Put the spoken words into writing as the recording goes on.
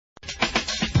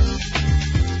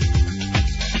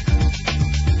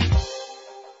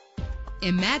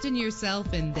Imagine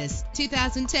yourself in this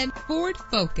 2010 Ford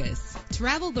Focus.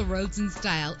 Travel the roads in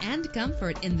style and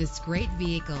comfort in this great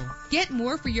vehicle. Get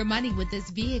more for your money with this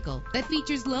vehicle that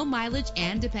features low mileage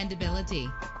and dependability.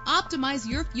 Optimize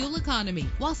your fuel economy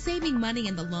while saving money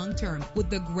in the long term with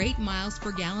the great miles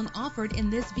per gallon offered in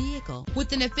this vehicle.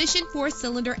 With an efficient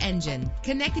 4-cylinder engine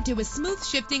connected to a smooth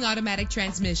shifting automatic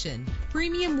transmission,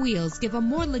 premium wheels give a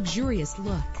more luxurious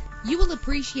look. You will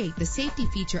appreciate the safety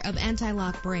feature of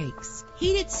anti-lock brakes.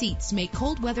 Heated seats make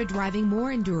cold weather driving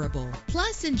more endurable.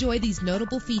 Plus, enjoy these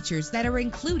notable features that are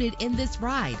included in this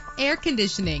ride: air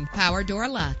conditioning, power door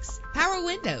locks, power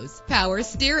windows, power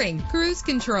steering, cruise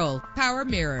control, power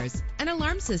mirrors, an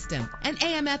alarm system, an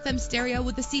AM/FM stereo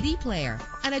with a CD player,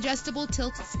 an adjustable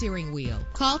tilt steering wheel.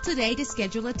 Call today to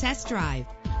schedule a test drive.